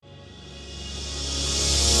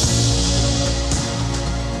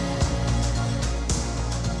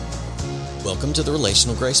Welcome to the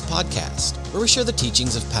Relational Grace Podcast, where we share the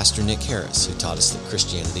teachings of Pastor Nick Harris, who taught us that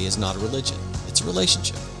Christianity is not a religion, it's a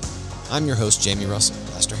relationship. I'm your host, Jamie Russell,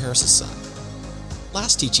 Pastor Harris's son.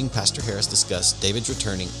 Last teaching, Pastor Harris discussed David's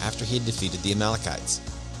returning after he had defeated the Amalekites.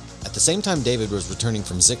 At the same time David was returning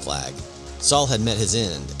from Ziklag, Saul had met his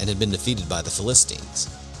end and had been defeated by the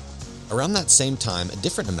Philistines. Around that same time, a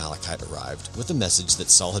different Amalekite arrived with a message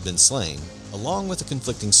that Saul had been slain, along with a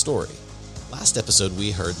conflicting story. Last episode,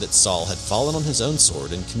 we heard that Saul had fallen on his own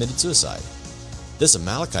sword and committed suicide. This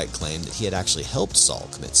Amalekite claimed that he had actually helped Saul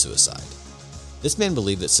commit suicide. This man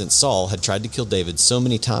believed that since Saul had tried to kill David so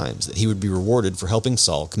many times that he would be rewarded for helping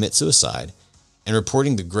Saul commit suicide and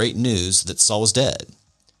reporting the great news that Saul was dead.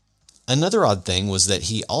 Another odd thing was that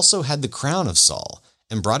he also had the crown of Saul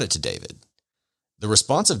and brought it to David. The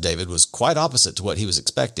response of David was quite opposite to what he was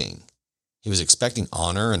expecting. He was expecting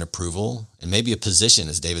honor and approval, and maybe a position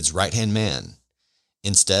as David's right-hand man.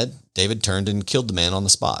 Instead, David turned and killed the man on the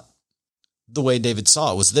spot. The way David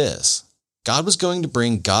saw it was this: God was going to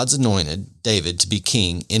bring God's anointed, David, to be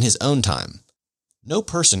king in his own time. No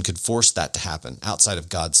person could force that to happen outside of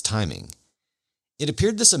God's timing. It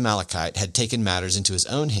appeared this Amalekite had taken matters into his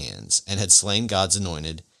own hands and had slain God's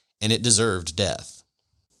anointed, and it deserved death.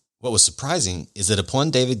 What was surprising is that upon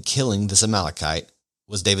David killing this Amalekite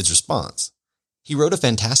was David's response. He wrote a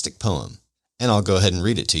fantastic poem, and I'll go ahead and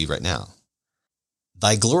read it to you right now.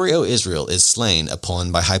 Thy glory, O Israel, is slain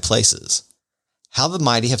upon by high places. How the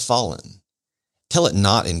mighty have fallen. Tell it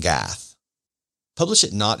not in Gath. Publish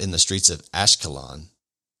it not in the streets of Ashkelon,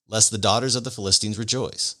 lest the daughters of the Philistines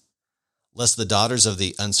rejoice, lest the daughters of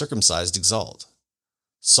the uncircumcised exult.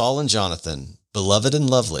 Saul and Jonathan, beloved and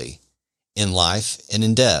lovely, in life and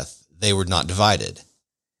in death they were not divided.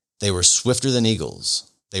 They were swifter than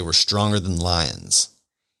eagles. They were stronger than lions.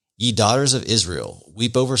 Ye daughters of Israel,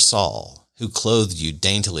 weep over Saul, who clothed you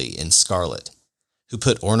daintily in scarlet, who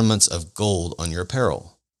put ornaments of gold on your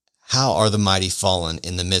apparel. How are the mighty fallen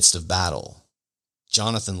in the midst of battle?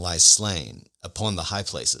 Jonathan lies slain upon the high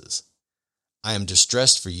places. I am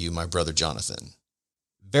distressed for you, my brother Jonathan.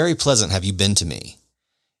 Very pleasant have you been to me.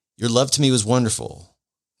 Your love to me was wonderful,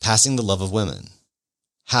 passing the love of women.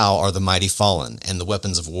 How are the mighty fallen, and the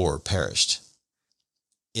weapons of war perished?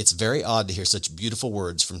 It's very odd to hear such beautiful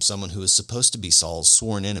words from someone who is supposed to be Saul's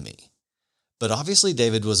sworn enemy. But obviously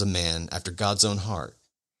David was a man after God's own heart,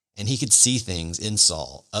 and he could see things in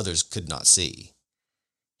Saul others could not see.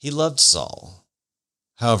 He loved Saul.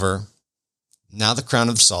 However, now the crown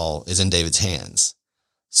of Saul is in David's hands.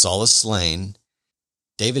 Saul is slain.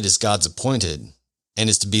 David is God's appointed and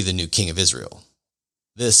is to be the new king of Israel.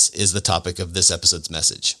 This is the topic of this episode's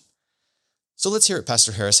message. So let's hear what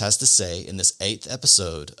Pastor Harris has to say in this 8th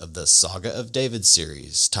episode of the Saga of David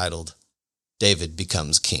series titled, David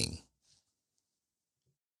Becomes King.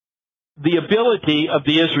 The ability of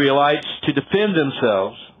the Israelites to defend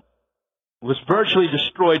themselves was virtually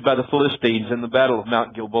destroyed by the Philistines in the Battle of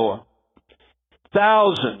Mount Gilboa.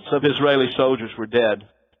 Thousands of Israeli soldiers were dead.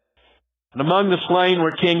 And among the slain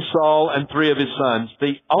were King Saul and 3 of his sons.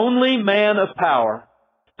 The only man of power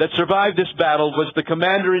that survived this battle was the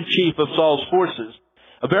commander-in-chief of Saul's forces,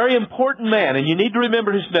 a very important man, and you need to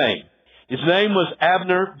remember his name. His name was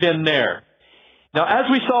Abner ben Ner. Now, as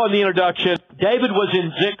we saw in the introduction, David was in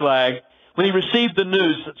Ziklag when he received the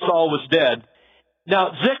news that Saul was dead. Now,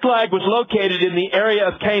 Ziklag was located in the area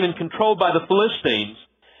of Canaan controlled by the Philistines,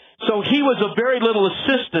 so he was of very little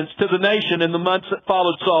assistance to the nation in the months that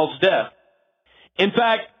followed Saul's death. In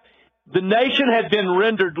fact, the nation had been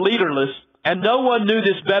rendered leaderless, and no one knew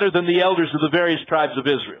this better than the elders of the various tribes of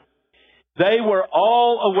Israel. They were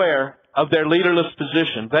all aware of their leaderless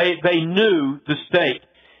position. They knew the state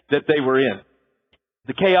that they were in.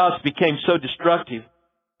 The chaos became so destructive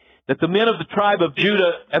that the men of the tribe of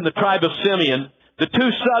Judah and the tribe of Simeon, the 2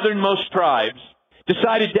 southernmost tribes,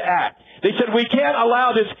 decided to act. They said, we can't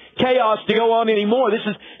allow this chaos to go on anymore.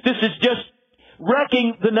 This is just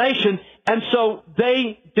wrecking the nation. And so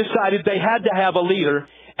they decided they had to have a leader,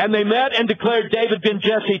 and they met and declared David ben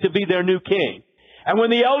Jesse to be their new king. And when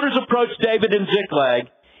the elders approached David in Ziklag,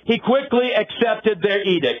 he quickly accepted their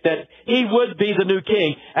edict that he would be the new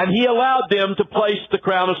king, and he allowed them to place the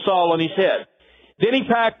crown of Saul on his head. Then he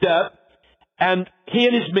packed up, and he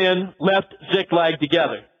and his men left Ziklag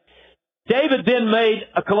together. David then made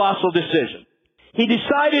a colossal decision. He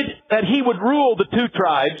decided that he would rule the 2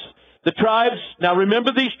 tribes. Now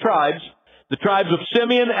remember these tribes, the tribes of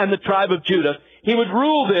Simeon and the tribe of Judah. He would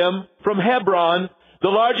rule them from Hebron, the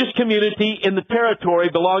largest community in the territory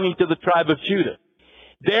belonging to the tribe of Judah.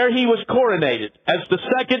 There he was coronated as the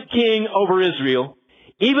 2nd king over Israel,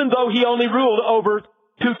 even though he only ruled over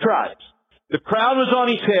 2 tribes. The crown was on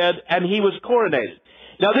his head, and he was coronated.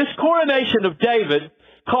 Now, this coronation of David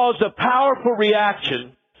caused a powerful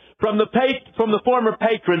reaction from the former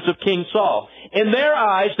patrons of King Saul. In their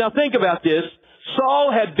eyes, now think about this,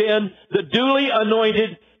 Saul had been the duly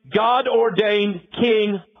anointed, God-ordained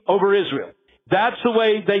king over Israel. That's the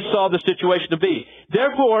way they saw the situation to be.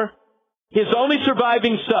 Therefore, his only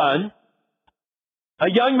surviving son, a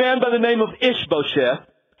young man by the name of Ishbosheth,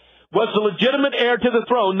 was the legitimate heir to the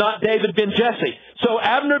throne, not David ben Jesse. So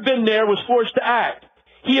Abner ben Ner was forced to act.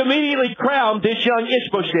 He immediately crowned this young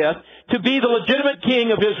Ishbosheth to be the legitimate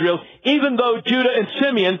king of Israel, even though Judah and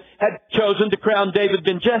Simeon had chosen to crown David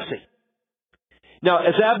ben Jesse. Now,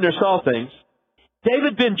 as Abner saw things,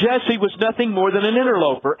 David ben Jesse was nothing more than an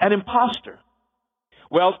interloper, an imposter.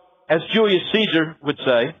 Well, as Julius Caesar would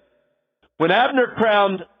say, when Abner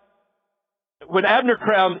crowned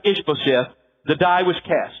Ishbosheth, the die was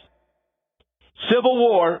cast. Civil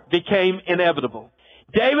war became inevitable.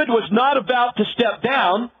 David was not about to step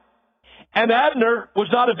down, and Abner was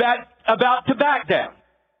not about to back down.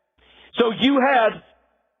 So you had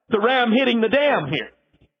the ram hitting the dam here.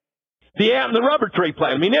 The ant and the rubber tree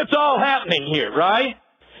plan. I mean, it's all happening here, right?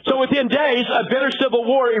 So within days, a bitter civil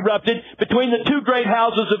war erupted between the two great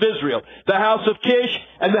houses of Israel, the house of Kish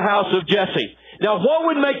and the house of Jesse. Now, what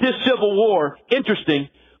would make this civil war interesting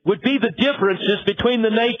would be the differences between the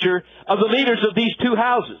nature of the leaders of these two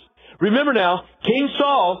houses. Remember now, King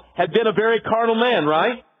Saul had been a very carnal man,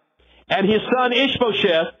 right? And his son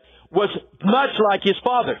Ishbosheth was much like his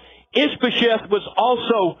father. Ishbosheth was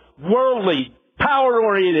also worldly,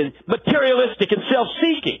 power-oriented, materialistic, and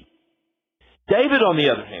self-seeking. David, on the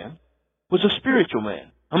other hand, was a spiritual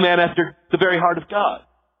man, a man after the very heart of God.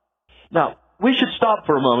 Now, we should stop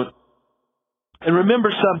for a moment and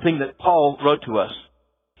remember something that Paul wrote to us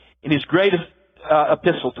in his greatest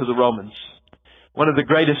epistle to the Romans, one of the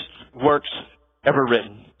greatest works ever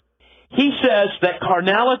written. He says that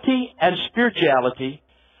carnality and spirituality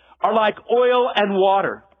are like oil and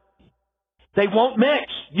water. They won't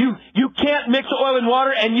mix. You can't mix oil and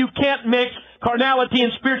water, and you can't mix carnality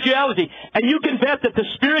and spirituality. And you can bet that the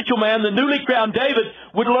spiritual man, the newly crowned David,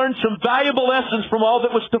 would learn some valuable lessons from all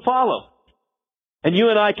that was to follow. And you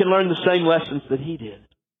and I can learn the same lessons that he did.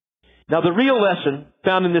 Now, the real lesson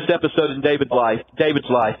found in this episode in David's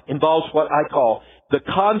life involves what I call the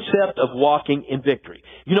concept of walking in victory.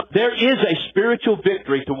 You know, there is a spiritual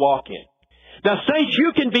victory to walk in. Now, saints,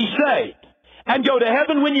 you can be saved and go to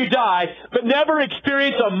heaven when you die, but never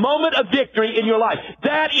experience a moment of victory in your life.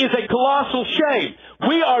 That is a colossal shame.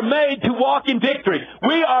 We are made to walk in victory.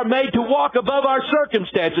 We are made to walk above our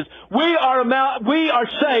circumstances. We are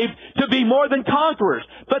saved to be more than conquerors.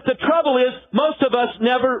 But the trouble is, most of us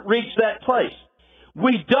never reach that place.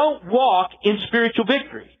 We don't walk in spiritual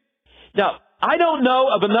victory. Now, I don't know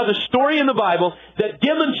of another story in the Bible that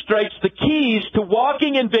demonstrates the keys to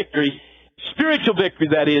walking in victory, spiritual victory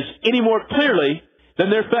that is, any more clearly than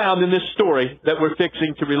they're found in this story that we're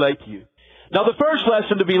fixing to relate to you. Now, the first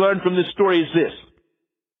lesson to be learned from this story is this.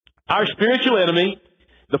 Our spiritual enemy,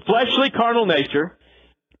 the fleshly carnal nature,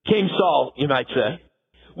 King Saul, you might say,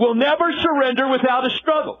 will never surrender without a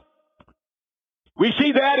struggle. We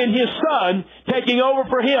see that in his son taking over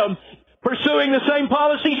for him, pursuing the same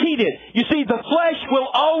policies he did. You see, the flesh will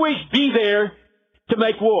always be there to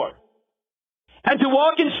make war. And to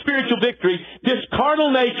walk in spiritual victory, this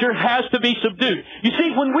carnal nature has to be subdued. You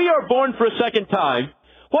see, when we are born for a second time,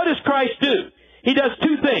 what does Christ do? He does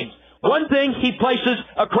two things. One thing, He places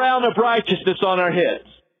a crown of righteousness on our heads.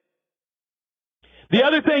 The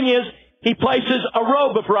other thing is, He places a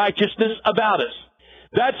robe of righteousness about us.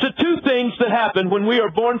 That's the two things that happen when we are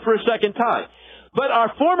born for a second time. But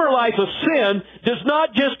our former life of sin does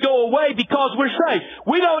not just go away because we're saved.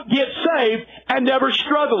 We don't get saved and never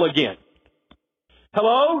struggle again.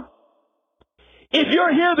 Hello? If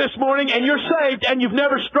you're here this morning and you're saved and you've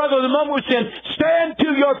never struggled in a moment with sin, stand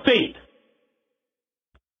to your feet.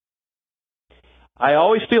 I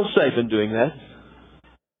always feel safe in doing that.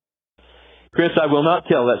 Chris, I will not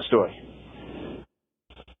tell that story.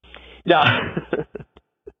 No.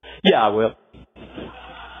 Yeah, I will.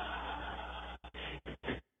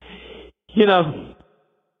 You know.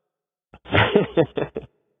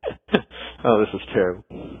 Oh, this is terrible.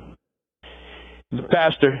 The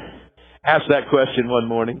pastor asked that question one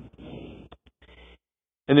morning.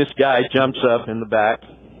 And this guy jumps up in the back.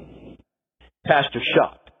 Pastor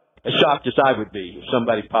shocked. As shocked as I would be if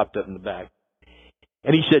somebody popped up in the back.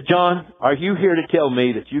 And he said, John, are you here to tell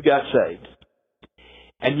me that you got saved?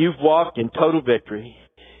 And you've walked in total victory.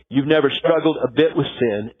 You've never struggled a bit with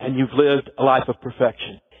sin. And you've lived a life of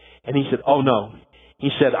perfection. And he said, oh no. He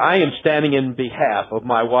said, I am standing in behalf of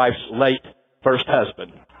my wife's late first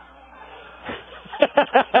husband.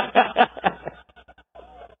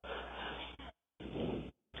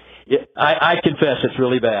 Yeah, I confess it's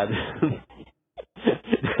really bad.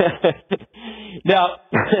 Now,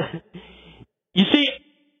 you see,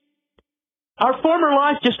 our former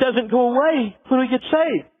life just doesn't go away when we get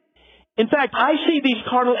saved. In fact, I see these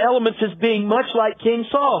carnal elements as being much like King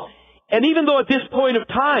Saul. And even though at this point of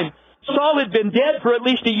time, Saul had been dead for at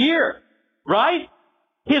least a year, right?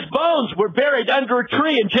 His bones were buried under a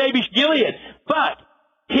tree in Jabesh Gilead. But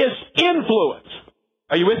his influence,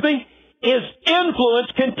 are you with me? His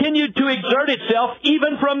influence continued to exert itself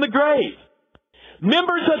even from the grave.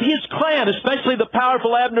 Members of his clan, especially the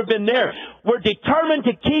powerful Abner ben Ner, were determined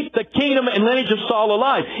to keep the kingdom and lineage of Saul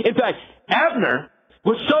alive. In fact, Abner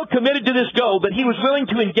was so committed to this goal that he was willing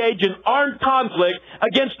to engage in armed conflict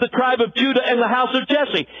against the tribe of Judah and the house of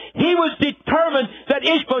Jesse. He was determined that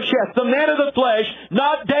Ishbosheth, the man of the flesh,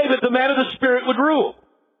 not David, the man of the spirit, would rule.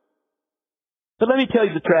 But let me tell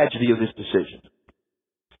you the tragedy of this decision.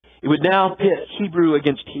 It would now pit Hebrew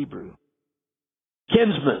against Hebrew.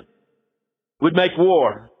 Kinsmen would make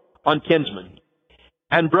war on kinsman,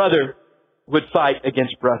 and brother would fight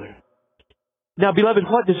against brother. Now, beloved,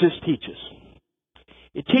 what does this teach us?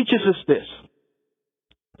 It teaches us this.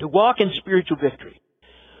 To walk in spiritual victory,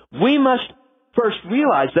 we must first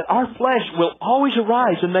realize that our flesh will always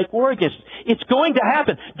arise and make war against us. It's going to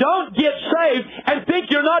happen. Don't get saved and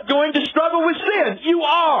think you're not going to struggle with sin. You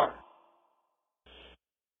are.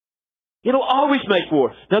 It'll always make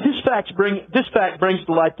war. Now, this fact brings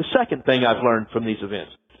to light the second thing I've learned from these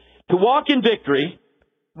events. To walk in victory,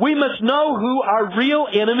 we must know who our real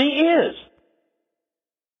enemy is.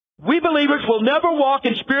 We believers will never walk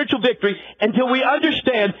in spiritual victory until we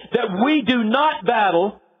understand that we do not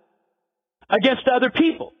battle against other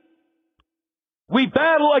people. We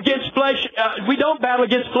battle against flesh. We don't battle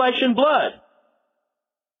against flesh and blood.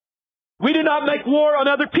 We do not make war on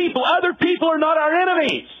other people. Other people are not our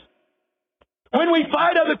enemies. When we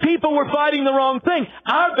fight other people, we're fighting the wrong thing.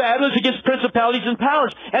 Our battle is against principalities and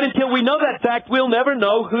powers. And until we know that fact, we'll never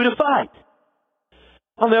know who to fight.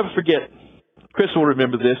 I'll never forget. Chris will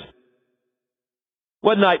remember this.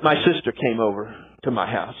 One night, my sister came over to my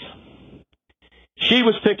house. She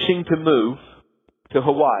was fixing to move to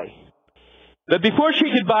Hawaii. But before she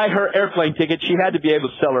could buy her airplane ticket, she had to be able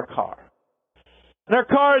to sell her car. And her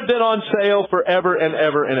car had been on sale forever and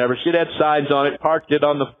ever and ever. She'd had signs on it, parked it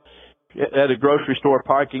at a grocery store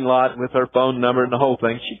parking lot with her phone number and the whole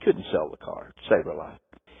thing. She couldn't sell the car to save her life.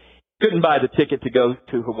 Couldn't buy the ticket to go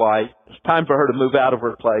to Hawaii. It was time for her to move out of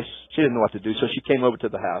her place. She didn't know what to do, so she came over to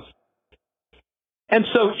the house. And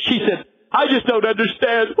so she said, I just don't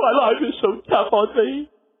understand why life is so tough on me.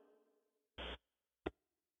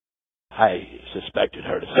 I suspected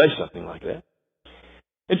her to say something like that.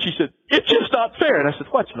 And she said, it's just not fair. And I said,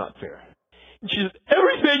 what's not fair? And she said,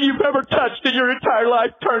 everything you've ever touched in your entire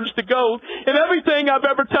life turns to gold. And everything I've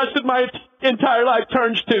ever touched in my entire life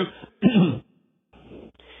turns to...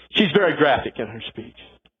 She's very graphic in her speech.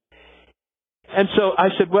 And so I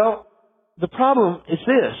said, well, the problem is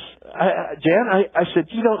this. Jan, I said,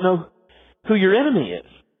 you don't know who your enemy is.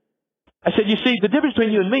 I said, you see, the difference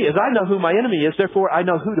between you and me is I know who my enemy is, therefore I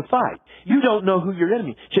know who to fight. You don't know who your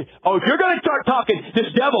enemy is. She said, oh, if you're going to start talking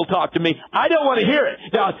this devil talk to me, I don't want to hear it.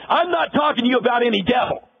 Now, I'm not talking to you about any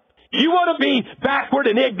devil. You want to be backward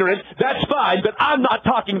and ignorant, that's fine, but I'm not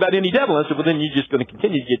talking about any devil. I said, well, then you're just going to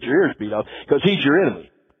continue to get your ears beat off because he's your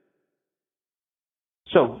enemy.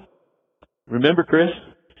 So, remember, Chris?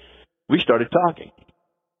 We started talking.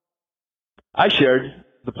 I shared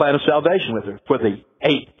the plan of salvation with her for the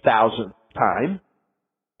 8,000th time.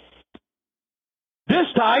 This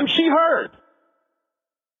time she heard.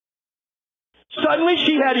 Suddenly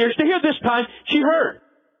she had ears to hear. This time she heard.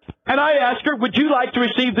 And I asked her, would you like to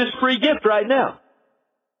receive this free gift right now?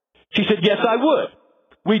 She said, yes, I would.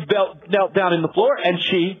 We knelt down in the floor, and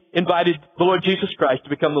she invited the Lord Jesus Christ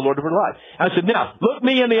to become the Lord of her life. And I said, now, look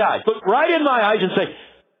me in the eyes. Look right in my eyes and say,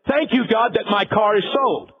 thank you, God, that my car is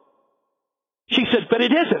sold. She said, but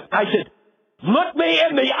it isn't. I said, look me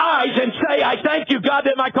in the eyes and say, I thank you, God,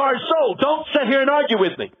 that my car is sold. Don't sit here and argue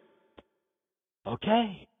with me.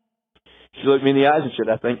 Okay. She looked me in the eyes and said,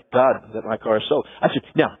 I thank God that my car is sold. I said,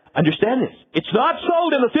 now, understand this. It's not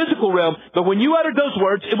sold in the physical realm, but when you uttered those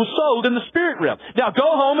words, it was sold in the spirit realm. Now, go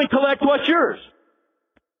home and collect what's yours.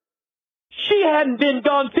 She hadn't been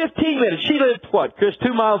gone 15 minutes. She lived, what, Chris,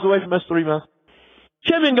 2 miles away from us, 3 miles?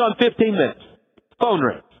 She hadn't been gone 15 minutes. Phone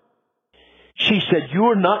rings. She said,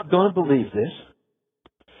 you're not going to believe this.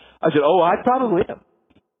 I said, oh, I probably am.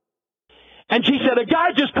 And she said, a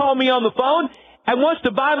guy just called me on the phone and wants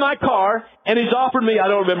to buy my car, and he's offered me, I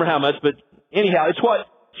don't remember how much, but Anyhow, it's what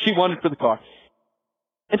she wanted for the car.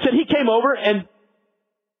 And said he came over, and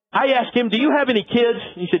I asked him, do you have any kids?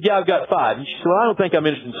 He said, yeah, I've got 5. And she said, well, I don't think I'm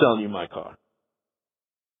interested in selling you my car.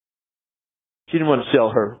 She didn't want to sell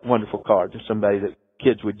her wonderful car to somebody that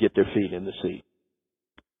kids would get their feet in the seat.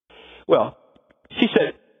 Well, she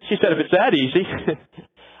said, if it's that easy.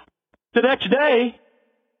 The next day,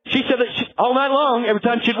 she said that all night long, every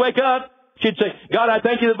time she'd wake up, she'd say, God, I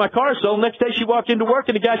thank you that my car is sold. Next day she walked into work,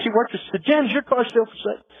 and the guy she worked with said, Jen, is your car still for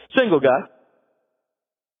sale? Single guy.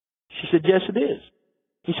 She said, yes, it is.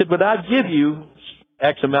 He said, but I'd give you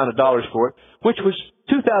X amount of dollars for it, which was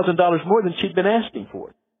 $2,000 more than she'd been asking for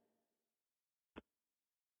it.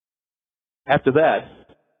 After that,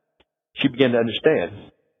 she began to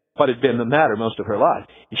understand what had been the matter most of her life.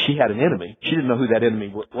 She had an enemy. She didn't know who that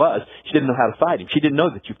enemy was. She didn't know how to fight him. She didn't know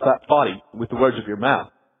that you fought him with the words of your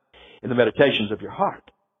mouth and the meditations of your heart.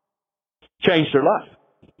 Changed her life.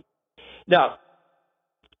 Now,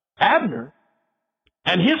 Abner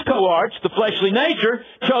and his cohorts, the fleshly nature,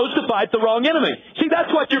 chose to fight the wrong enemy. See,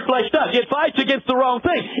 that's what your flesh does. It fights against the wrong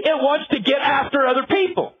thing. It wants to get after other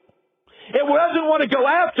people. It doesn't want to go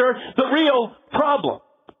after the real problem.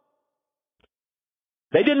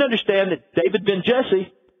 They didn't understand that David ben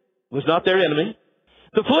Jesse was not their enemy.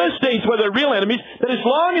 The Philistines were their real enemies. That as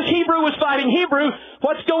long as Hebrew was fighting Hebrew,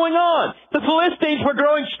 what's going on? The Philistines were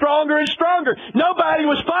growing stronger and stronger. Nobody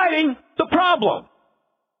was fighting the problem.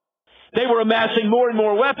 They were amassing more and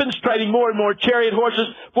more weapons, trading more and more chariot horses,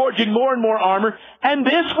 forging more and more armor. And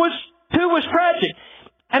this was tragic.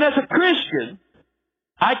 And as a Christian,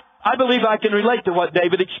 I believe I can relate to what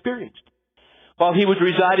David experienced while he was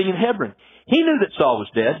residing in Hebron. He knew that Saul was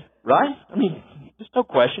dead, right? I mean, there's no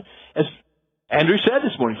question. As Andrew said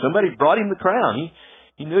this morning, somebody brought him the crown.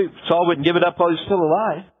 He knew Saul wouldn't give it up while he was still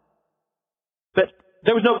alive. But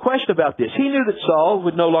there was no question about this. He knew that Saul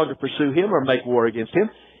would no longer pursue him or make war against him.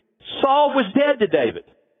 Saul was dead to David.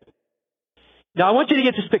 Now, I want you to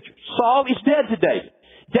get this picture. Saul is dead to David.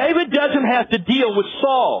 David doesn't have to deal with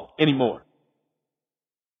Saul anymore.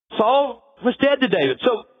 Saul was dead to David.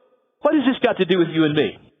 So, what has this got to do with you and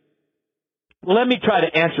me? Well, let me try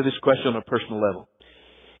to answer this question on a personal level.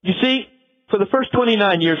 You see, for the first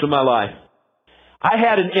 29 years of my life, I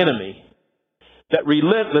had an enemy that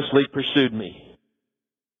relentlessly pursued me.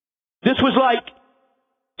 This was like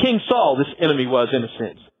King Saul, this enemy was, in a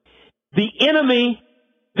sense.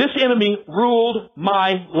 This enemy ruled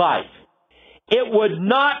my life. It would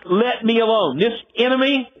not let me alone. This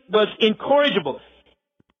enemy was incorrigible.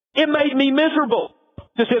 It made me miserable.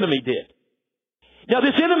 This enemy did. Now,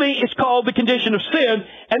 this enemy is called the condition of sin,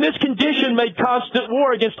 and this condition made constant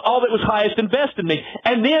war against all that was highest and best in me.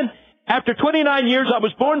 And then, after 29 years, I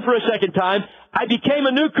was born for a second time. I became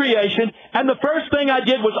a new creation, and the first thing I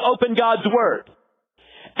did was open God's Word.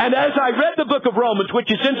 And as I read the book of Romans,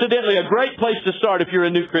 which is incidentally a great place to start if you're a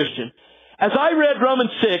new Christian, as I read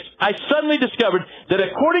Romans 6, I suddenly discovered that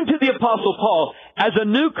according to the Apostle Paul, as a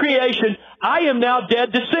new creation, I am now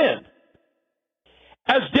dead to sin.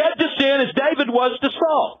 As dead to sin as David was to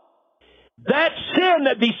Saul. That sin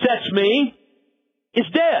that besets me is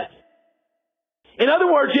dead. In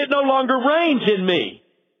other words, it no longer reigns in me.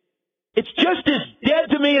 It's just as dead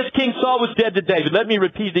to me as King Saul was dead to David. Let me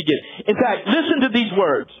repeat it again. In fact, listen to these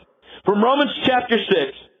words from Romans chapter 6,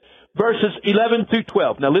 verses 11 through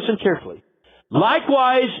 12. Now listen carefully.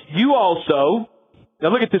 Likewise, you also, now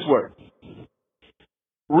look at this word,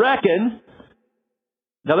 reckon.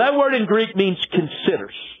 Now that word in Greek means consider.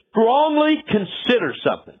 Strongly consider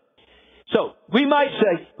something. So we might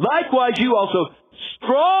say, likewise, you also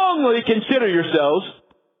strongly consider yourselves,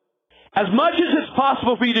 as much as it's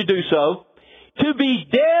possible for you to do so, to be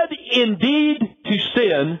dead indeed to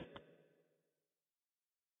sin.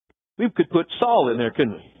 We could put Saul in there,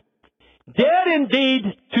 couldn't we? Dead indeed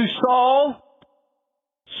to Saul,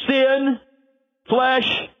 sin, flesh,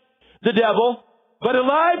 the devil, but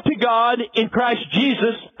alive to God in Christ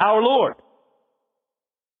Jesus our Lord.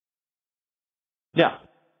 Now,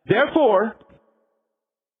 therefore,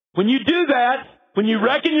 when you do that, when you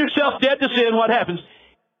reckon yourself dead to sin, what happens?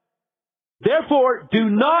 Therefore, do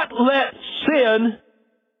not let sin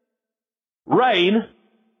reign,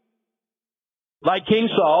 like King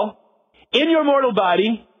Saul, in your mortal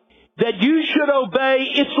body, that you should obey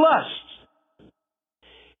its lusts.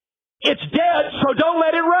 It's dead, so don't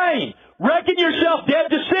let it reign. Reckon yourself dead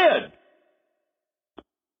to sin.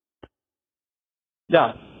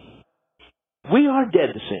 Now, we are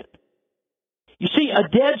dead to sin. You see, a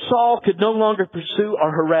dead Saul could no longer pursue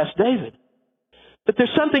or harass David. But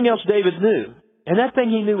there's something else David knew. And that thing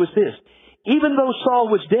he knew was this. Even though Saul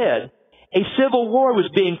was dead, a civil war was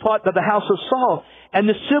being fought by the house of Saul. And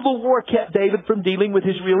the civil war kept David from dealing with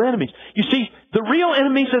his real enemies. You see, the real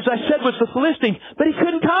enemies, as I said, was the Philistines, but he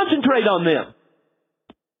couldn't concentrate on them.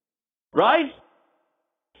 Right?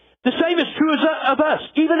 The same is true of us.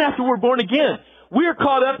 Even after we're born again, we're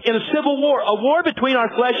caught up in a civil war, a war between our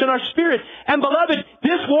flesh and our spirit. And beloved,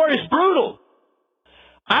 this war is brutal.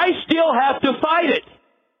 I still have to fight it.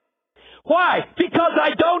 Why? Because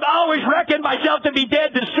I don't always reckon myself to be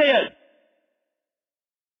dead to sin.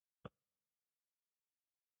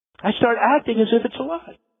 I start acting as if it's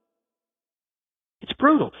alive. It's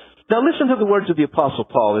brutal. Now listen to the words of the Apostle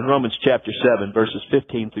Paul in Romans chapter 7, verses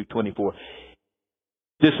 15 through 24.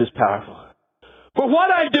 This is powerful. For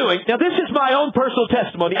what I'm doing, now this is my own personal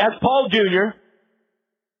testimony as Paul Jr.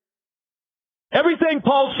 Everything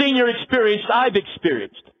Paul Sr. experienced, I've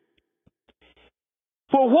experienced.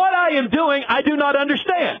 For what I am doing, I do not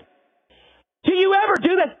understand. Do you ever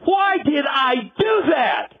do that? Why did I do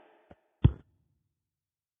that?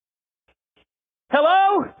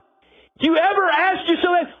 Hello? Do you ever ask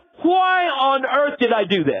yourself, why on earth did I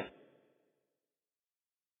do that?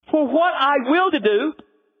 For what I will to do,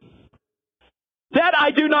 that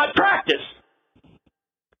I do not practice.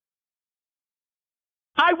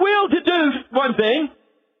 I will to do one thing,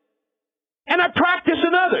 and I practice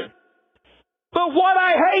another. But what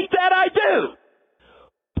I hate, that I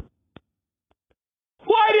do.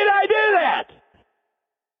 Why did I do that?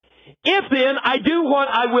 If then I do what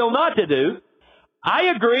I will not to do, I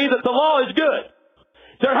agree that the law is good.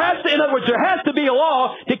 In other words, there has to be a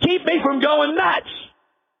law to keep me from going nuts.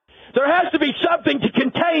 There has to be something to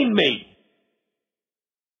contain me.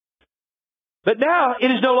 But now it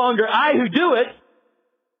is no longer I who do it.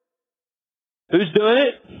 Who's doing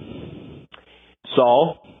it?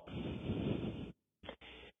 Saul.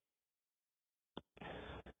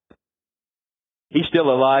 He's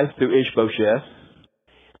still alive through Ishbosheth,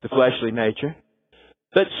 the fleshly nature.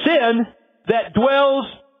 But sin that dwells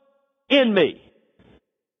in me.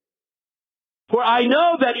 For I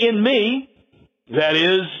know that in me, that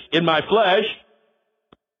is, in my flesh,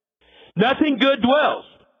 nothing good dwells.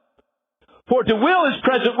 For to will is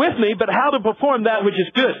present with me, but how to perform that which is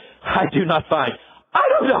good, I do not find. I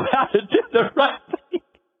don't know how to do the right thing.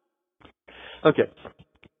 Okay.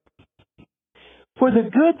 For the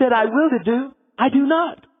good that I will to do, I do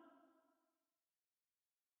not.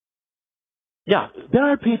 Now,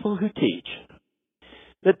 there are people who teach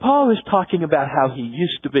that Paul is talking about how he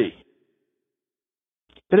used to be.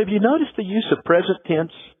 But have you noticed the use of present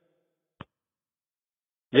tense?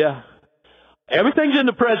 Yeah. Everything's in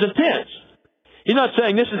the present tense. He's not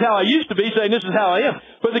saying this is how I used to be, he's saying this is how I am.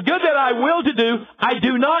 For the good that I will to do, I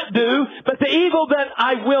do not do, but the evil that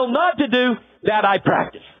I will not to do, that I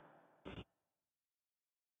practice.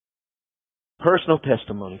 Personal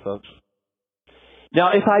testimony, folks.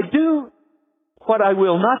 Now, if I do what I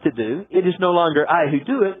will not to do, it is no longer I who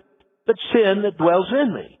do it, but sin that dwells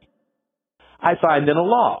in me. I find in a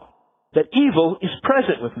law that evil is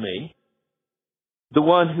present with me, the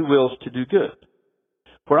one who wills to do good.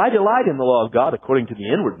 For I delight in the law of God according to the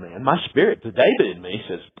inward man. My spirit, the David in me,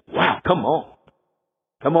 says, wow, come on.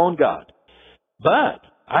 Come on, God. But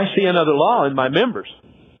I see another law in my members.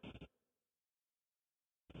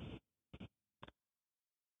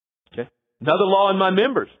 Okay. Another law in my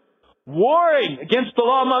members. Warring against the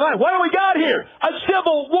law of my mind. What do we got here? A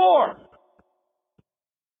civil war.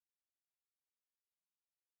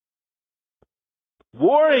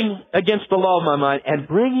 Warring against the law of my mind and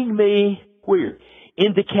bringing me where?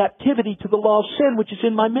 Into captivity to the law of sin which is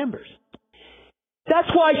in my members. That's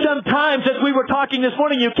why sometimes, as we were talking this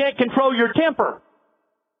morning, you can't control your temper.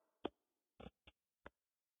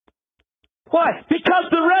 Why? Because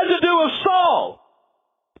the residue of Saul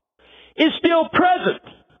is still present.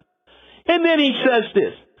 And then he says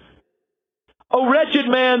this, O wretched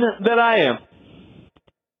man that I am.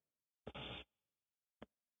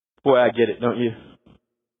 Boy, I get it, don't you?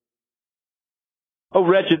 O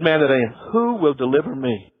wretched man that I am, who will deliver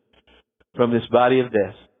me from this body of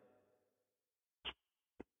death?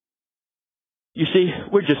 You see,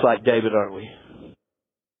 we're just like David, aren't we?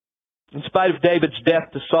 In spite of David's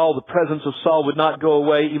death to Saul, the presence of Saul would not go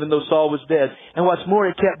away, even though Saul was dead. And what's more,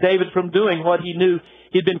 it kept David from doing what he knew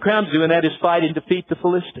he'd been crowned to do, and that is fight and defeat the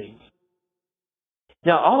Philistines.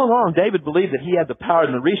 Now, all along, David believed that he had the power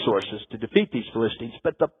and the resources to defeat these Philistines,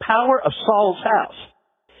 but the power of Saul's house,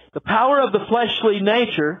 the power of the fleshly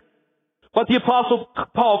nature, what the Apostle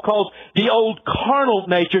Paul calls the old carnal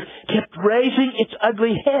nature, kept raising its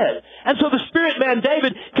ugly head. And so the spirit man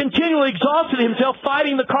David continually exhausted himself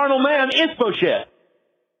fighting the carnal man Ishbosheth.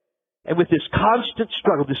 And with this constant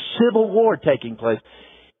struggle, this civil war taking place,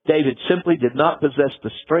 David simply did not possess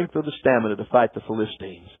the strength or the stamina to fight the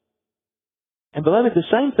Philistines. And beloved, the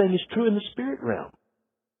same thing is true in the spirit realm.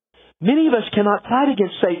 Many of us cannot fight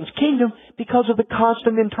against Satan's kingdom because of the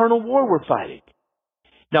constant internal war we're fighting.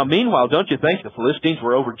 Now, meanwhile, don't you think the Philistines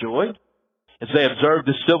were overjoyed as they observed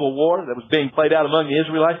this civil war that was being played out among the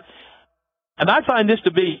Israelites? And I find this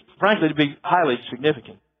to be, frankly, to be highly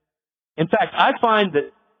significant. In fact, I find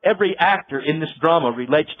that every actor in this drama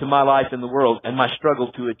relates to my life in the world and my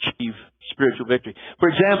struggle to achieve spiritual victory. For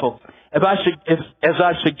example, as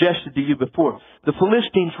I suggested to you before, the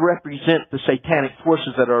Philistines represent the satanic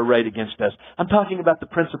forces that are arrayed against us. I'm talking about the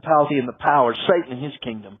principality and the power, Satan and his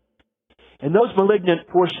kingdom. And those malignant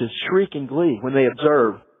forces shriek in glee when they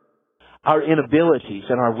observe our inabilities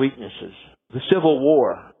and our weaknesses, the civil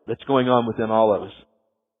war that's going on within all of us.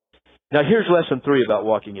 Now here's lesson 3 about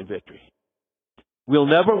walking in victory. We'll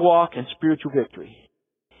never walk in spiritual victory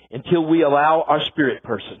until we allow our spirit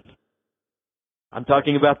person, I'm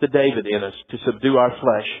talking about the David in us, to subdue our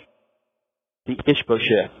flesh, the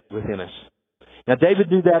Ishbosheth within us. Now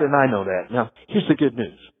David knew that and I know that. Now here's the good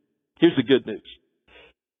news. Here's the good news.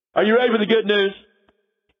 Are you ready for the good news?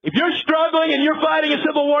 If you're struggling and you're fighting a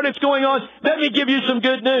civil war that's going on, let me give you some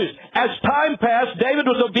good news. As time passed, David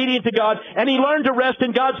was obedient to God, and he learned to rest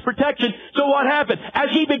in God's protection. So what happened? As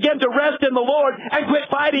he began to rest in the Lord and quit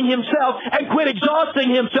fighting himself and quit exhausting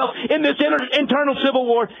himself in this internal civil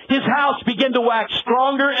war, his house began to wax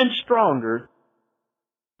stronger and stronger.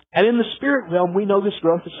 And in the spirit realm, we know this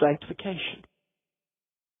growth is sanctification.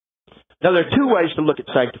 Now, there are 2 ways to look at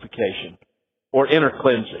sanctification, or inner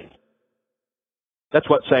cleansing. That's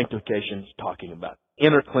what sanctification is talking about.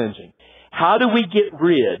 Inner cleansing. How do we get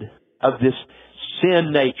rid of this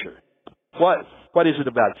sin nature? What is it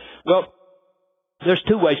about? Well, there's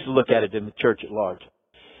 2 ways to look at it in the church at large.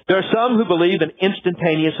 There are some who believe in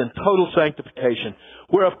instantaneous and total sanctification,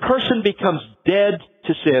 where a person becomes dead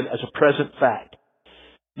to sin as a present fact.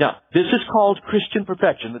 Now, this is called Christian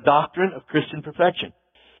perfection, the doctrine of Christian perfection.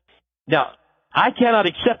 Now, I cannot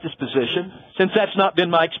accept this position since that's not been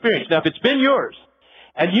my experience. Now, if it's been yours,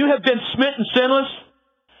 and you have been smitten sinless,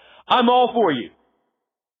 I'm all for you.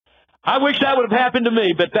 I wish that would have happened to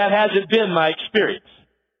me, but that hasn't been my experience.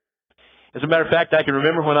 As a matter of fact, I can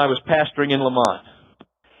remember when I was pastoring in Lamont,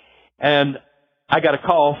 and I got a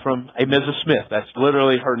call from a Mrs. Smith. That's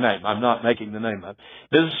literally her name. I'm not making the name up.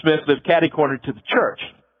 Mrs. Smith lived catty-corner to the church.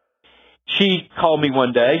 She called me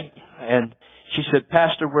one day, and she said,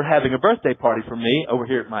 "Pastor, we're having a birthday party for me over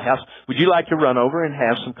here at my house. Would you like to run over and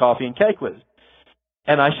have some coffee and cake with us?"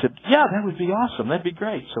 And I said, "Yeah, that would be awesome. That'd be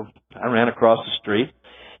great." So I ran across the street.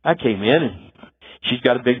 I came in, and she's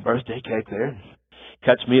got a big birthday cake there. And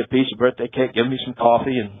cuts me a piece of birthday cake, gives me some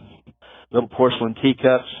coffee and little porcelain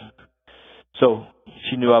teacups. So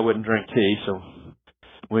she knew I wouldn't drink tea, so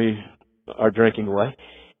we are drinking away.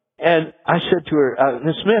 And I said to her,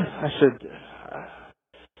 "Miss Smith," I said,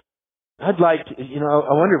 "I'd like to,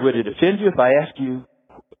 I wonder, would it offend you if I asked you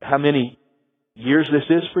how many years this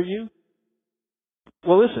is for you?"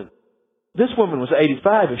 Well, listen, this woman was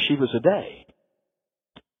 85 if she was a day.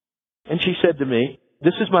 And she said to me,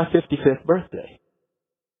 "This is my 55th birthday."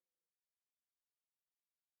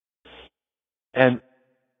 And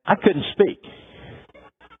I couldn't speak.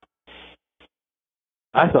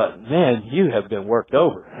 I thought, man, you have been worked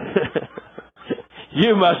over.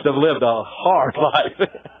 You must have lived a hard life.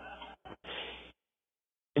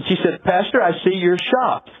 And she said, "Pastor, I see you're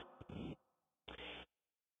shocked."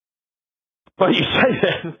 "Well, you say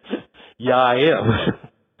that." "Yeah, I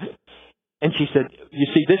am." And she said,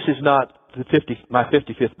 "You see, this is not my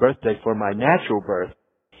 55th birthday for my natural birth.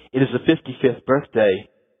 It is the 55th birthday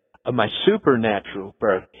of my supernatural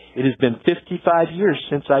birth. It has been 55 years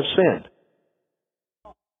since I've sinned."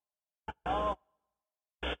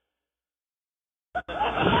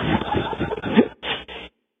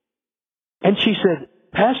 And she said,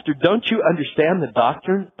 "Pastor, don't you understand the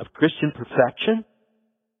doctrine of Christian perfection?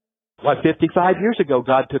 Why, 55 years ago,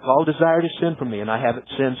 God took all desire to sin from me, and I haven't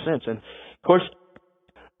sinned since." And, of course,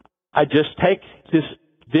 I just take this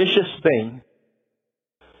vicious thing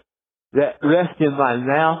that rests in my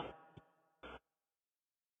mouth,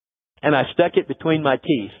 and I stuck it between my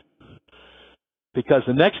teeth. Because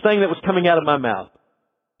the next thing that was coming out of my mouth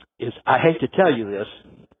is, "I hate to tell you this,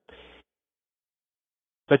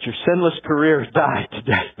 but your sinless career has died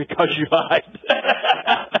today because you lied."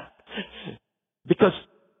 Because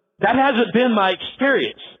that hasn't been my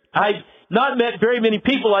experience. I've not met very many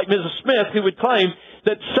people like Mrs. Smith who would claim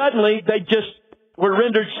that suddenly they just were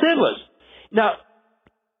rendered sinless. Now,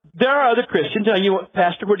 there are other Christians. Now,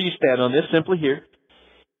 "Pastor, where do you stand on this?" Simply here.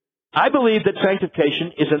 I believe that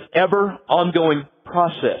sanctification is an ever ongoing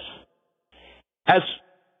process. As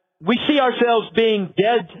we see ourselves being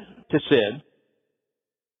dead to sin,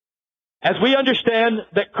 as we understand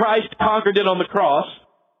that Christ conquered it on the cross,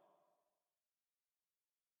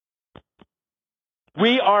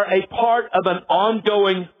 we are a part of an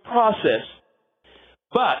ongoing process.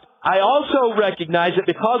 But I also recognize that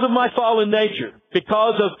because of my fallen nature,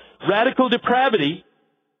 because of radical depravity,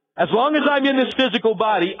 as long as I'm in this physical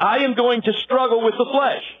body, I am going to struggle with the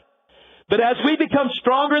flesh. But as we become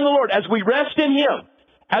stronger in the Lord, as we rest in Him,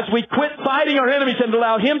 as we quit fighting our enemies and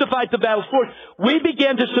allow Him to fight the battles for us, we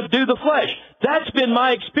begin to subdue the flesh. That's been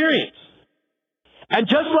my experience. And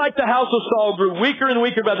just like the house of Saul grew weaker and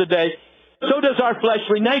weaker by the day, so does our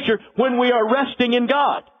fleshly nature when we are resting in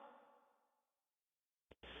God.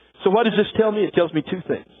 So what does this tell me? It tells me two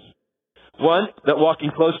things. One, that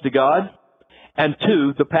walking close to God, and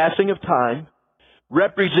two, the passing of time,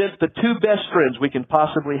 represent the two best friends we can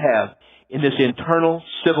possibly have in this internal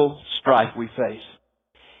civil strife we face.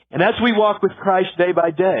 And as we walk with Christ day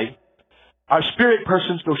by day, our spirit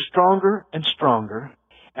persons go stronger and stronger,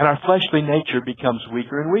 and our fleshly nature becomes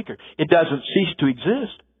weaker and weaker. It doesn't cease to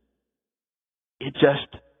exist. It just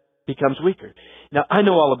becomes weaker. Now, I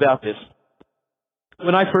know all about this.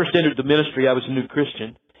 When I first entered the ministry, I was a new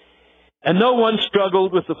Christian, and no one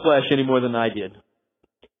struggled with the flesh any more than I did.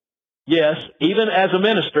 Yes, even as a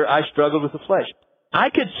minister, I struggled with the flesh. I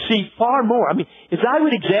could see far more. I mean, as I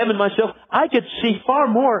would examine myself, I could see far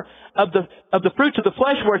more of the fruits of the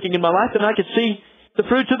flesh working in my life than I could see the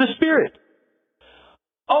fruits of the Spirit.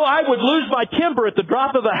 Oh, I would lose my temper at the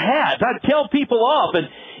drop of a hat. I'd tell people off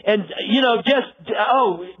and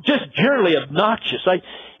just generally obnoxious.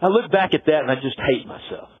 I look back at that and I just hate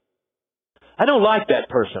myself. I don't like that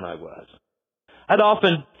person I was. I'd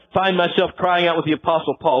often find myself crying out with the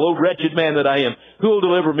Apostle Paul, "Oh, wretched man that I am, who will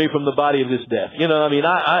deliver me from the body of this death?"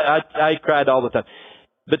 I cried all the time.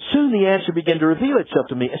 But soon the answer began to reveal itself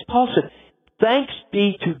to me. As Paul said, "Thanks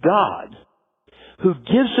be to God who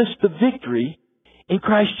gives us the victory in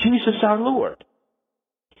Christ Jesus our Lord."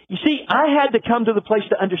 You see, I had to come to the place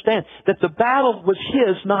to understand that the battle was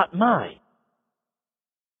His, not mine.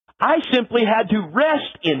 I simply had to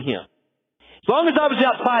rest in Him. As long as I was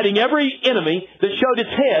out fighting every enemy that showed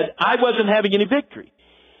its head, I wasn't having any victory.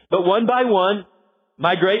 But one by one,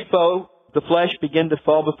 my great foe, the flesh, began to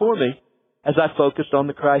fall before me as I focused on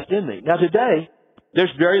the Christ in me. Now today,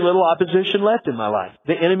 there's very little opposition left in my life.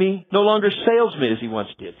 The enemy no longer assails me as he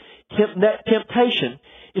once did. Temptation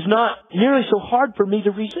is not nearly so hard for me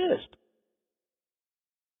to resist.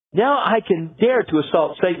 Now I can dare to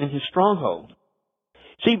assault Satan in his stronghold.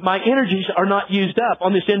 See, my energies are not used up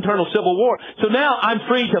on this internal civil war. So now I'm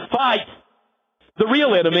free to fight the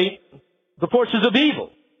real enemy, the forces of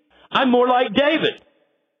evil. I'm more like David.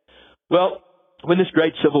 Well, when this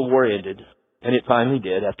great civil war ended, and it finally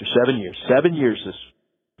did after 7 years this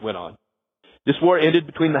went on. This war ended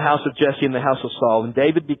between the house of Jesse and the house of Saul, and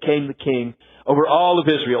David became the king over all of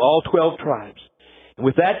Israel, all 12 tribes. And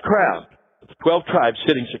with that crown, the 12 tribes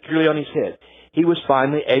sitting securely on his head, he was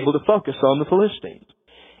finally able to focus on the Philistines.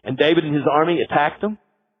 And David and his army attacked them,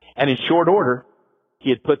 and in short order, he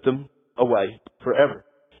had put them away forever.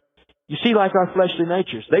 You see, like our fleshly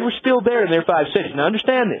natures, they were still there in their 5 cities. Now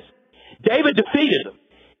understand this. David defeated them.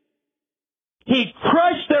 He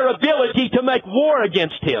crushed their ability to make war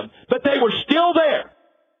against him, but they were still there.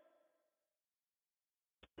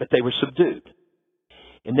 But they were subdued.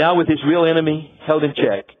 And now with his real enemy held in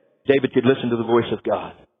check, David could listen to the voice of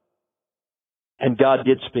God. And God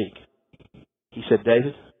did speak. He said,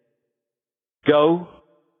 "David, go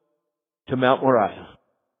to Mount Moriah.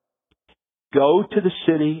 Go to the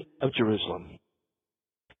city of Jerusalem.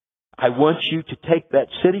 I want you to take that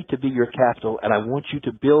city to be your capital, and I want you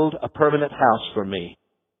to build a permanent house for me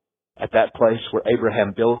at that place where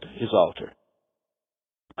Abraham built his altar.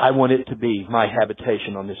 I want it to be my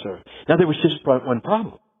habitation on this earth." Now there was just one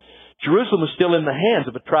problem. Jerusalem was still in the hands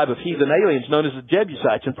of a tribe of heathen aliens known as the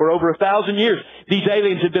Jebusites, and for over 1,000 years, these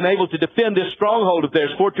aliens had been able to defend this stronghold of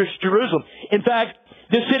theirs, Fortress Jerusalem. In fact,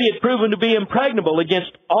 this city had proven to be impregnable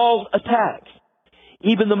against all attacks.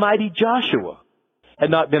 Even the mighty Joshua had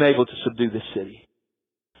not been able to subdue this city.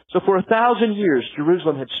 So for 1,000 years,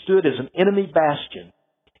 Jerusalem had stood as an enemy bastion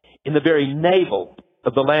in the very navel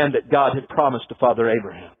of the land that God had promised to Father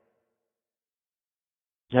Abraham.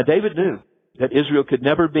 Now David knew that Israel could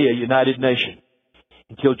never be a united nation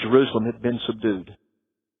until Jerusalem had been subdued.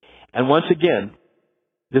 And once again,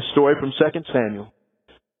 this story from 2 Samuel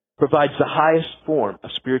provides the highest form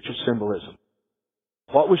of spiritual symbolism.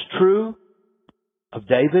 What was true of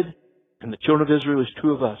David and the children of Israel is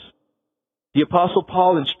true of us. The Apostle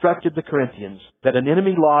Paul instructed the Corinthians that an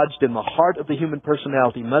enemy lodged in the heart of the human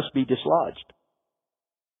personality must be dislodged.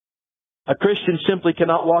 A Christian simply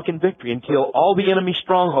cannot walk in victory until all the enemy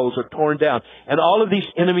strongholds are torn down. And all of these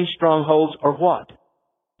enemy strongholds are what?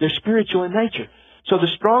 They're spiritual in nature. So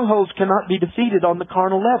the strongholds cannot be defeated on the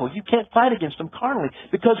carnal level. You can't fight against them carnally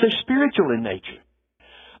because they're spiritual in nature.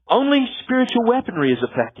 Only spiritual weaponry is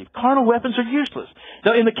effective. Carnal weapons are useless.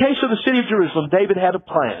 Now, in the case of the city of Jerusalem, David had a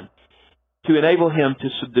plan to enable him to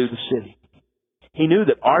subdue the city. He knew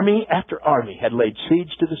that army after army had laid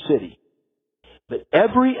siege to the city. But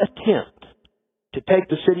every attempt to take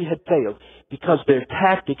the city had failed because their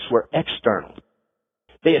tactics were external.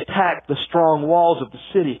 They attacked the strong walls of the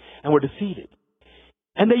city and were defeated.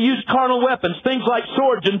 And they used carnal weapons, things like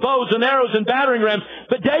swords and bows and arrows and battering rams.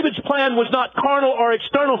 But David's plan was not carnal or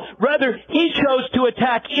external. Rather, he chose to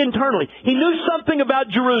attack internally. He knew something about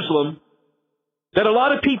Jerusalem that a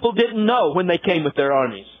lot of people didn't know when they came with their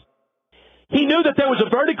armies. He knew that there was a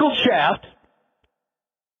vertical shaft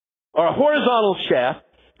or a horizontal shaft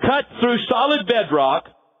cut through solid bedrock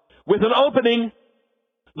with an opening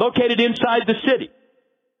located inside the city.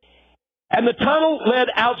 And the tunnel led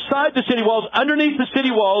outside the city walls, underneath the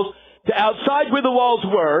city walls, to outside where the walls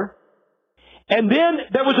were. And then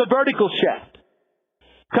there was a vertical shaft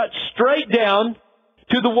cut straight down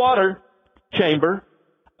to the water chamber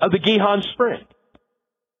of the Gihon Spring.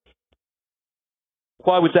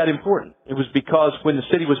 Why was that important? It was because when the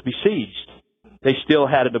city was besieged, they still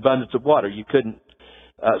had an abundance of water. You couldn't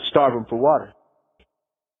starve them for water.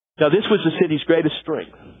 Now, this was the city's greatest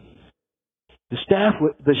strength. The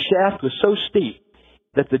shaft was so steep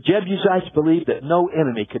that the Jebusites believed that no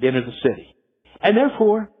enemy could enter the city. And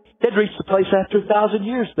therefore, they'd reached the place after 1,000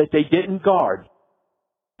 years that they didn't guard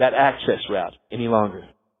that access route any longer.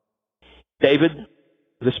 David,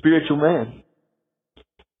 the spiritual man,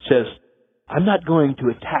 says, I'm not going to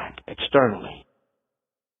attack externally.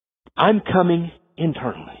 I'm coming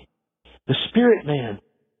internally. The spirit man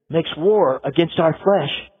makes war against our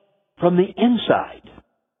flesh from the inside,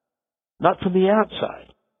 not from the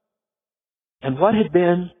outside. And what had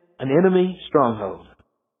been an enemy stronghold?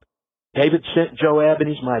 David sent Joab and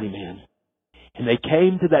his mighty men, and they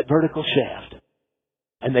came to that vertical shaft,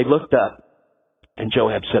 and they looked up, and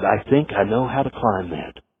Joab said, I think I know how to climb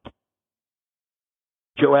that.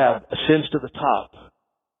 Joab ascends to the top,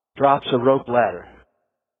 drops a rope ladder.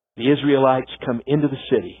 The Israelites come into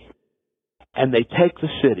the city, and they take the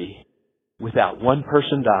city without one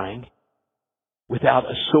person dying, without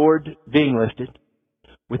a sword being lifted,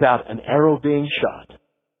 without an arrow being shot.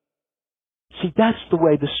 See, that's the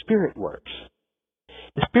way the Spirit works.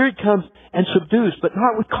 The Spirit comes and subdues, but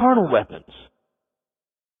not with carnal weapons.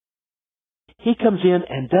 He comes in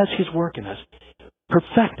and does His work in us,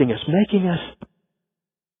 perfecting us, making us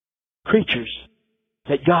creatures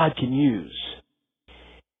that God can use.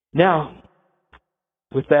 Now,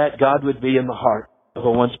 with that, God would be in the heart of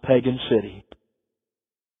a once pagan city.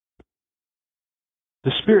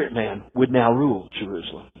 The Spirit man would now rule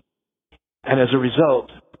Jerusalem, and as a result,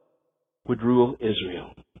 would rule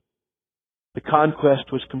Israel. The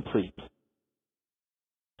conquest was complete.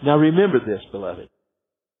 Now remember this, beloved.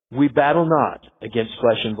 We battle not against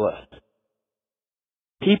flesh and blood.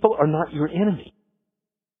 People are not your enemy.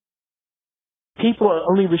 People are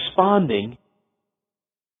only responding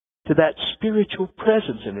to that spiritual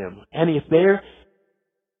presence in them. And if they're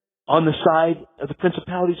on the side of the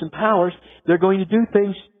principalities and powers, they're going to do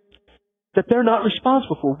things that they're not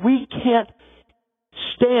responsible for. We can't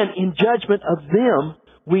stand in judgment of them.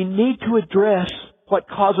 We need to address what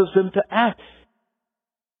causes them to act.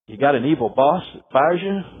 You got an evil boss that fires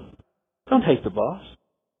you? Don't hate the boss.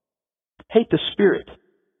 Hate the spirit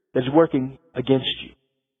that's working against you.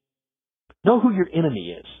 Know who your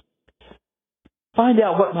enemy is. Find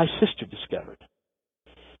out what my sister discovered.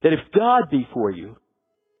 That if God be for you,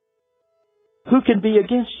 who can be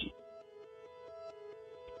against you?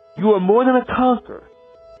 You are more than a conqueror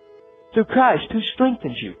through Christ who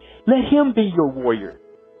strengthens you. Let Him be your warrior.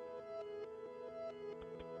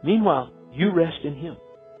 Meanwhile, you rest in Him.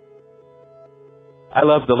 I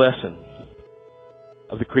love the lesson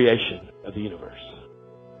of the creation of the universe.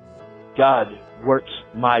 God works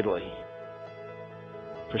mightily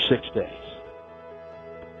for 6 days.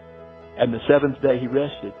 And the seventh day He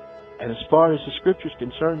rested. And as far as the Scripture is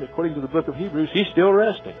concerned, according to the book of Hebrews, He's still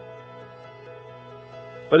resting.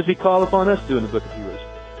 What does He call upon us to do in the book of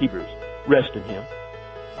Hebrews? Rest in Him.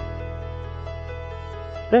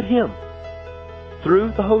 Let Him,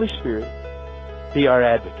 through the Holy Spirit, be our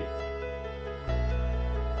advocate.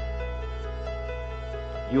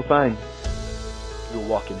 You'll find you'll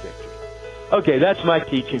walk in victory. Okay, that's my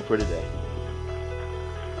teaching for today.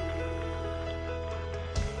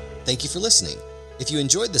 Thank you for listening. If you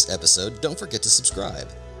enjoyed this episode, don't forget to subscribe.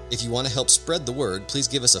 If you want to help spread the word, please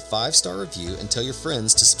give us a 5-star review and tell your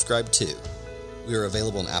friends to subscribe too. We are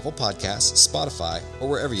available on Apple Podcasts, Spotify, or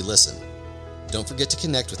wherever you listen. Don't forget to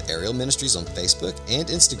connect with Ariel Ministries on Facebook and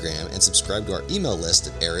Instagram and subscribe to our email list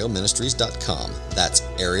at arielministries.com. That's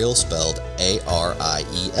Ariel spelled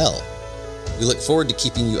A-R-I-E-L. We look forward to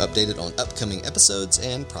keeping you updated on upcoming episodes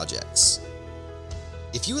and projects.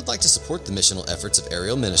 If you would like to support the missional efforts of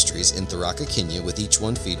Ariel Ministries in Tharaka, Kenya with Each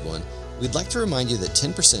One Feed One, we'd like to remind you that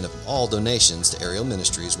 10% of all donations to Ariel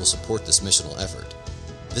Ministries will support this missional effort.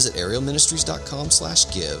 Visit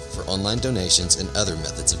arielministries.com/give for online donations and other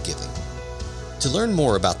methods of giving. To learn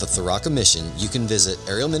more about the Tharaka mission, you can visit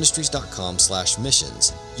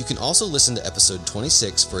arielministries.com/missions. You can also listen to episode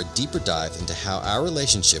 26 for a deeper dive into how our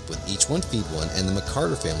relationship with Each One Feed One and the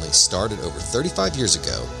McCarter family started over 35 years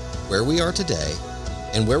ago, where we are today,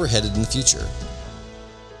 and where we're headed in the future.